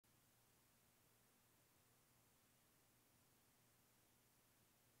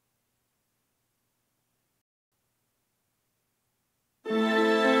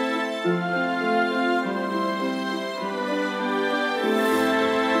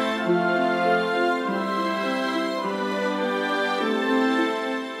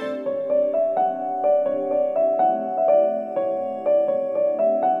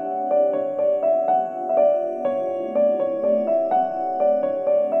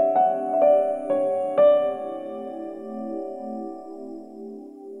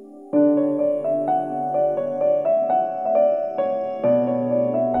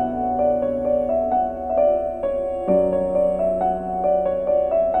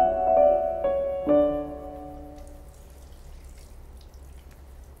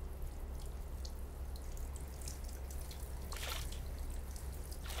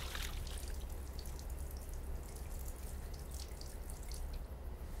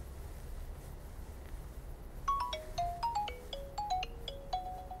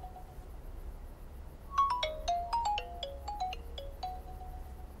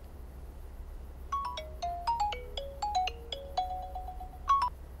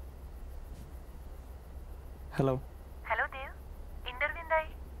Hello. Hello Dev, interview എന്തായി?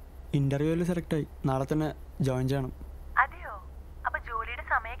 ഇന്റർവ്യൂവിൽ select ആയി. നാളെ തന്നെ ജോയിൻ ചെയ്യണം. അതെയോ? അപ്പൊ ജോലിയുടെ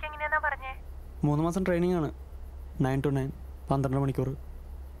സമയമൊക്കെ എങ്ങനെയാന്നാ പറഞ്ഞേ? 3 മാസം ട്രെയിനിങ് ആണ്. 9 to 9, 12 മണിക്കൂർ.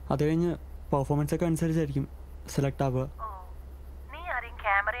 അത് കഴിഞ്ഞ് പെർഫോമൻസ് ഒക്കെ അനുസരിച്ചായിരിക്കും സെലക്ട് ആവുക. ഓ, നീ ആരെയും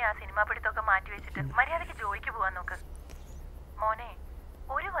ക്യാമറയും ആ സിനിമ പിടുത്തൊക്കെ മാറ്റി വെച്ചിട്ട് മര്യാദയ്ക്ക് ജോലിക്ക് പോവാൻ നോക്ക്. മോനെ,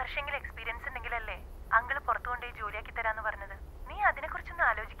 1 വർഷമെങ്കിലും എക്സ്പീരിയൻസ് ഉണ്ടെങ്കിലല്ലേ അങ്കിള് പുറത്തു കൊണ്ടുപോയി ജോലിയാക്കി തരാന്ന് പറഞ്ഞത്. നീ അതിനെ കുറിച്ചൊന്നും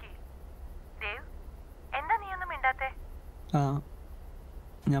ആലോചിക്കേ. ദേവ്, എന്താ നീ ഒന്നും മിണ്ടാത്തെ? ആ,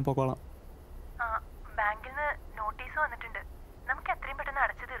 ഞാൻ പോക്കോളാം. ആ, ബാങ്കിൽ നിന്ന് നോട്ടീസ് വന്നിട്ടുണ്ട്. നമുക്ക് എത്രയും പെട്ടെന്ന്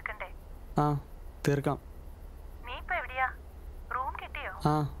അടച്ചു തീർക്കണ്ടേ? ആ, തീർക്കാം. നീ ഇപ്പൊ എവിടെയാ? റൂം കിട്ടിയോ?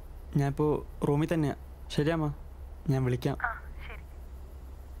 ആ, ഞാനിപ്പോൾ റൂമിൽ തന്നെയാ. ശരിയമ്മ, ഞാൻ വിളിക്കാം. ആ, ശരി.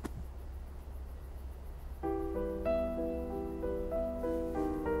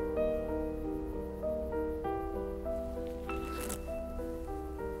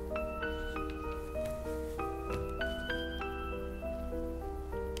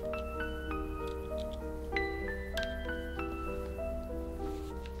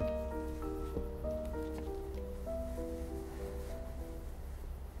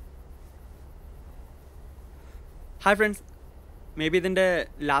 ഹായ് ഫ്രണ്ട്സ്, മേ ബി ഇതിൻ്റെ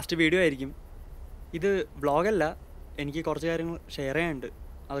ലാസ്റ്റ് വീഡിയോ ആയിരിക്കും. ഇത് വ്ളോഗല്ല, എനിക്ക് കുറച്ച് കാര്യങ്ങൾ ഷെയർ ചെയ്യാനുണ്ട്.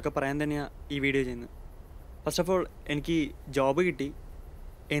 അതൊക്കെ പറയാൻ തന്നെയാണ് ഈ വീഡിയോ ചെയ്യുന്നത്. ഫസ്റ്റ് ഓഫ് ഓൾ, എനിക്ക് ജോബ് കിട്ടി.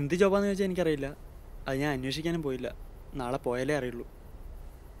 എന്ത് ജോബാന്ന് ചോദിച്ചാൽ എനിക്കറിയില്ല. അത് ഞാൻ അന്വേഷിക്കാനും പോയില്ല. നാളെ പോയാലേ അറിയുള്ളൂ.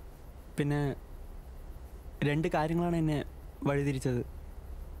 പിന്നെ 2 കാര്യങ്ങളാണ് എന്നെ വഴിതിരിച്ചത്.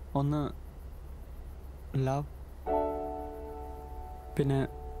 ഒന്ന് ലവ്, പിന്നെ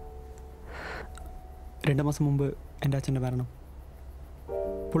 2 മാസം മുമ്പ് എൻ്റെ അച്ഛൻ്റെ മരണം.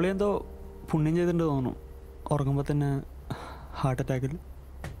 പുള്ളി എന്തോ പുണ്യം ചെയ്തിട്ടുണ്ട് തോന്നുന്നു. ഉറങ്ങുമ്പോൾ തന്നെ ഹാർട്ട് അറ്റാക്കിൽ.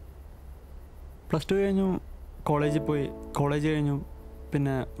 +2 കഴിഞ്ഞു, കോളേജിൽ പോയി. കോളേജ് കഴിഞ്ഞു,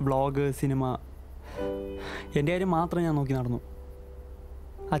 പിന്നെ വ്ളോഗ്, സിനിമ, എൻ്റെ കാര്യം മാത്രം ഞാൻ നോക്കി നടന്നു.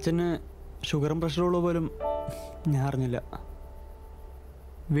 അച്ഛന് ഷുഗറും പ്രഷറുള്ള പോലും ഞാൻ അറിഞ്ഞില്ല.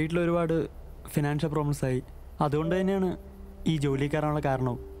 വീട്ടിലൊരുപാട് ഫിനാൻഷ്യൽ പ്രോബ്ലംസായി. അതുകൊണ്ട് തന്നെയാണ് ഈ ജോലി കയറാനുള്ള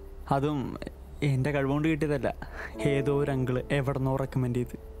കാരണവും. അതും എൻ്റെ കഴിവുകൊണ്ട് കിട്ടിയതല്ല, ഏതോ ഒരു അങ്കിള് എവിടെന്നോ റെക്കമെൻഡ്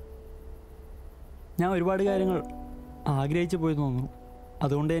ചെയ്ത്. ഞാൻ ഒരുപാട് കാര്യങ്ങൾ ആഗ്രഹിച്ച് പോയി തോന്നുന്നു.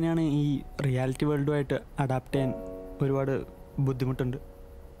 അതുകൊണ്ട് തന്നെയാണ് ഈ റിയാലിറ്റി വേൾഡുമായിട്ട് അഡാപ്റ്റ് ചെയ്യാൻ ഒരുപാട് ബുദ്ധിമുട്ടുണ്ട്.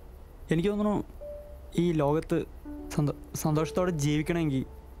 എനിക്ക് തോന്നുന്നു ഈ ലോകത്ത് സന്തോഷത്തോടെ ജീവിക്കണമെങ്കിൽ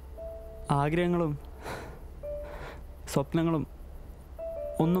ആഗ്രഹങ്ങളും സ്വപ്നങ്ങളും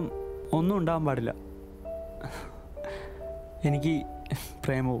ഒന്നും ഉണ്ടാകാൻ പാടില്ല. എനിക്ക്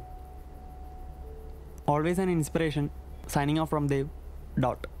പ്രേമവും. Always an inspiration. Signing off from Dev.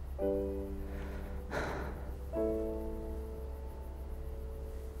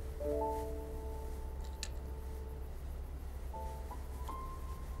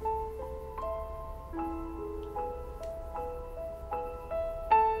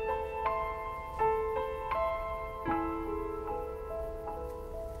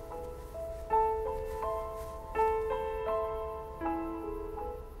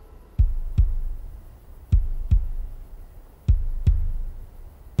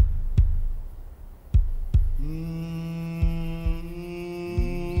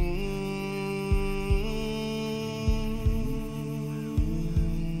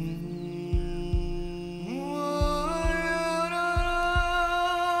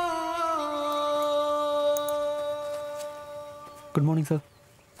 Good morning sir.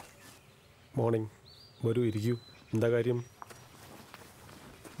 Morning. വരൂ, ഇരിക്കൂ. എന്താ കാര്യം?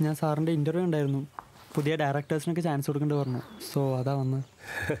 ഞാൻ സാറിൻ്റെ ഇൻ്റർവ്യൂ ഉണ്ടായിരുന്നു. പുതിയ ഡയറക്ടേഴ്സിനൊക്കെ ചാൻസ് കൊടുക്കേണ്ടി പറഞ്ഞു. സോ അതാ വന്ന്.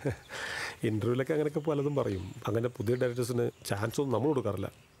 ഇൻ്റർവ്യൂവിലൊക്കെ അങ്ങനെയൊക്കെ പലതും പറയും. അങ്ങനെ പുതിയ ഡയറക്ടേഴ്സിന് ചാൻസ് ഒന്നും നമ്മൾ കൊടുക്കാറില്ല.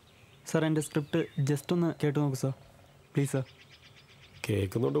 സാർ, എൻ്റെ സ്ക്രിപ്റ്റ് ജസ്റ്റ് ഒന്ന് കേട്ട് നോക്കൂ സാർ, പ്ലീസ് സാർ.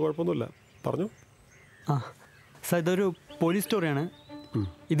 കേൾക്കുന്നുണ്ട്, കുഴപ്പമൊന്നുമില്ല, പറഞ്ഞു. ആ സാർ, ഇതൊരു പോലീസ് സ്റ്റോറിയാണ്.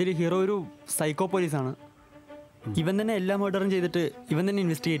 ഇതിൽ ഹീറോ ഒരു സൈക്കോ പോലീസാണ്. ഇവൻ തന്നെ എല്ലാ മർഡറും ചെയ്തിട്ട് ഇവൻ തന്നെ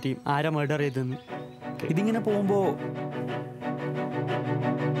ഇൻവെസ്റ്റിഗേറ്റ് ചെയ്യും ആരാ മർഡർ ചെയ്തതെന്ന്. ഇതിങ്ങനെ പോകുമ്പോൾ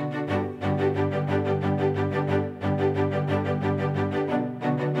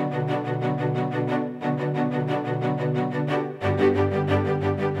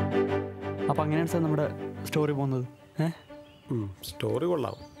അപ്പം അങ്ങനെയാണ് സാർ നമ്മുടെ സ്റ്റോറി പോകുന്നത്. സ്റ്റോറി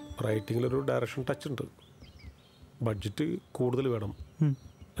കൊള്ളാം. റൈറ്റിങ്ങിലൊരു ഡയറക്ഷൻ ടച്ച് ഉണ്ട്. ബഡ്ജറ്റ് കൂടുതൽ വേണം.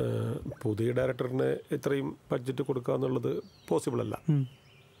 പുതിയ ഡയറക്ടറിന് ഇത്രയും ബഡ്ജറ്റ് കൊടുക്കുക എന്നുള്ളത് പോസിബിൾ അല്ല.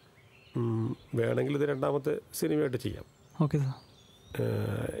 വേണമെങ്കിൽ ഇത് 2ാമത്തെ സിനിമയായിട്ട് ചെയ്യാം. Okay sir.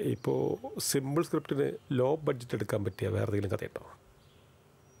 ഇപ്പോൾ സിമ്പിൾ സ്ക്രിപ്റ്റിന് ലോ ബഡ്ജറ്റ് എടുക്കാൻ പറ്റിയ വേറെ എന്തെങ്കിലും കഥയുണ്ടോ?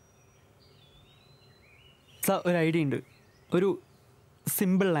 സാർ, ഒരു ഐഡിയ ഉണ്ട്. ഒരു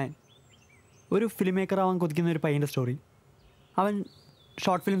സിമ്പിൾ ലൈൻ. ഒരു ഫിലിം മേക്കർ ആവാൻ കൊതിക്കുന്ന ഒരു പയ്യൻ്റെ സ്റ്റോറി. അവൻ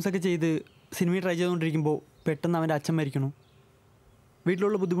ഷോർട്ട് ഫിലിംസൊക്കെ ചെയ്ത് സിനിമയിൽ ട്രൈ ചെയ്തുകൊണ്ടിരിക്കുമ്പോൾ പെട്ടെന്ന് അവൻ്റെ അച്ഛൻ മരിക്കണു.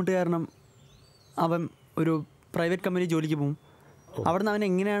 വീട്ടിലുള്ള ബുദ്ധിമുട്ട് കാരണം അവൻ ഒരു പ്രൈവറ്റ് കമ്പനി ജോലിക്ക് പോകും. അവിടെ നിന്ന് അവൻ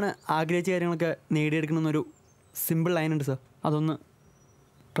എങ്ങനെയാണ് ആഗ്രഹിച്ച കാര്യങ്ങളൊക്കെ നേടിയെടുക്കണമെന്നൊരു സിമ്പിൾ ലൈൻ ഉണ്ട് സർ. അതൊന്ന്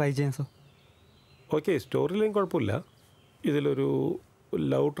ട്രൈ ചെയ്യാം സർ. ഓക്കെ, സ്റ്റോറി ലൈൻ കുഴപ്പമില്ല. ഇതിലൊരു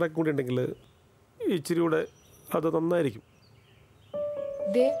ലവ് ട്രാക്ക് കൂടി ഉണ്ടെങ്കിൽ ഇച്ചിരി കൂടെ അത് നന്നായിരിക്കും.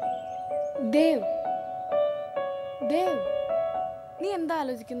 നീ എന്താ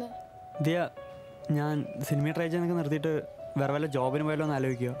ആലോചിക്കുന്നത്? ദിയ, ഞാൻ സിനിമ ട്രൈ ചെയ്യാനൊക്കെ നിർത്തിയിട്ട് വേറെ വല്ല ജോബിന് പോയാലോ എന്ന്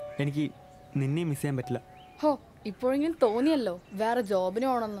ആലോചിക്കുക. എനിക്ക് നിന്നെ മിസ് ചെയ്യാൻ പറ്റില്ല. ഹോ, ഇപ്പോഴെങ്കിലും തോന്നിയല്ലോ വേറെ ജോബിന്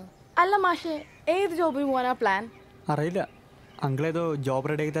പോകണമെന്ന്. അല്ല മാഷേ, ഏത് ജോബിന് പോകാനാ പ്ലാൻ? അറിയില്ല, അങ്കിളേതോ ജോബ്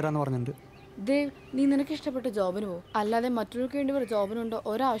റെഡിയാക്കി തരാമെന്ന് പറഞ്ഞിട്ടുണ്ട്. ദേവ്, നീ നിനക്ക് ഇഷ്ടപ്പെട്ട ജോബിന് പോകും. അല്ലാതെ മറ്റൊരാൾക്ക് വേണ്ടി ഒരു ജോബിനുണ്ടോ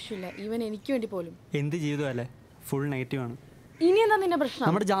ഒരാവശ്യമില്ല, ഈവൻ എനിക്ക് വേണ്ടി പോലും. എന്ത് ജീവിതമല്ലേ, ഫുൾ നെഗറ്റീവാണ്. ഇനി എന്താ നിന്റെ പ്രശ്നം?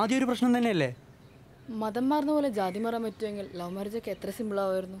 നമ്മുടെ ജാതി ഒരു പ്രശ്നം തന്നെയല്ലേ? മതം മാറുന്ന പോലെ ജാതി മാറാൻ പറ്റുമെങ്കിൽ ലവ് മാരേജ് ഒക്കെ എത്ര സിമ്പിൾ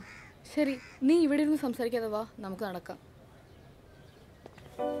ആവുമായിരുന്നു. ശരി, നീ ഇവിടെ ഇരുന്ന് സംസാരിക്കാതെ വാ, നമുക്ക് നടക്കാം.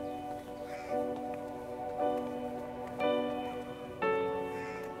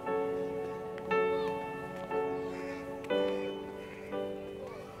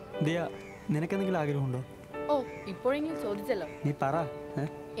 ദിയ, നിനക്കെന്തെങ്കിലും ആഗ്രഹമുണ്ടോ? ഓ, ഇപ്പോഴെങ്കിലും ചോദിച്ചല്ലോ. നീ പറ.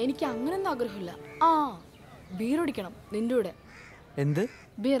 എനിക്ക് അങ്ങനൊന്നും ആഗ്രഹമില്ല. ആ, ബീർ കുടിക്കണം നിന്റെ കൂടെ. എന്ത്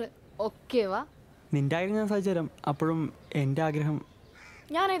ബീർ? ഓക്കെ വാ. നിന്റെ ആഗ്രഹം ഞാൻ സാധിച്ചു തരാം. അപ്പോഴും എൻ്റെ ആഗ്രഹം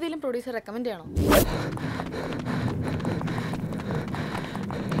ഞാൻ ഏതെങ്കിലും പ്രൊഡ്യൂസർ റെക്കമെൻഡ് ചെയ്യണോ?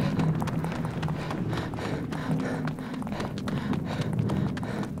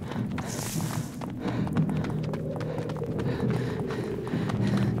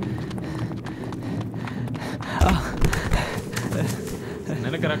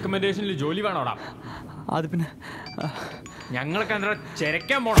 നിനക്ക് റെക്കമെൻഡേഷനിൽ ജോലി വേണോടാ? അത് പിന്നെ ഞങ്ങൾക്ക് എന്താ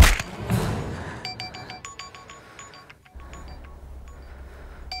ചെരക്കാൻ പോണം?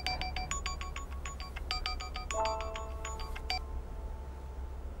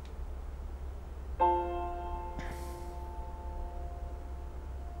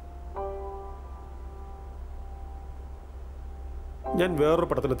 ഞാൻ വേറൊരു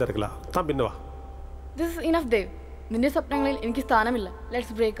പടത്തിന് തിരക്കില്ല, താൻ പിന്നെ വാ. This is enough Dev. നിന്റെ സ്വപ്നങ്ങളിൽ എനിക്ക് സ്ഥാനമില്ല.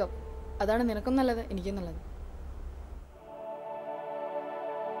 Let's break up. അതാണ് നിനക്കും നല്ലത്, എനിക്കും നല്ലത്.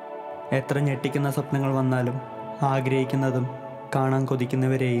 എത്ര ഞെട്ടിക്കുന്ന സ്വപ്നങ്ങൾ വന്നാലും ആഗ്രഹിക്കുന്നതും കാണാൻ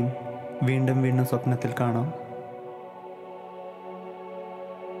കൊതിക്കുന്നവരെയും വീണ്ടും വീണ്ടും സ്വപ്നത്തിൽ കാണാം.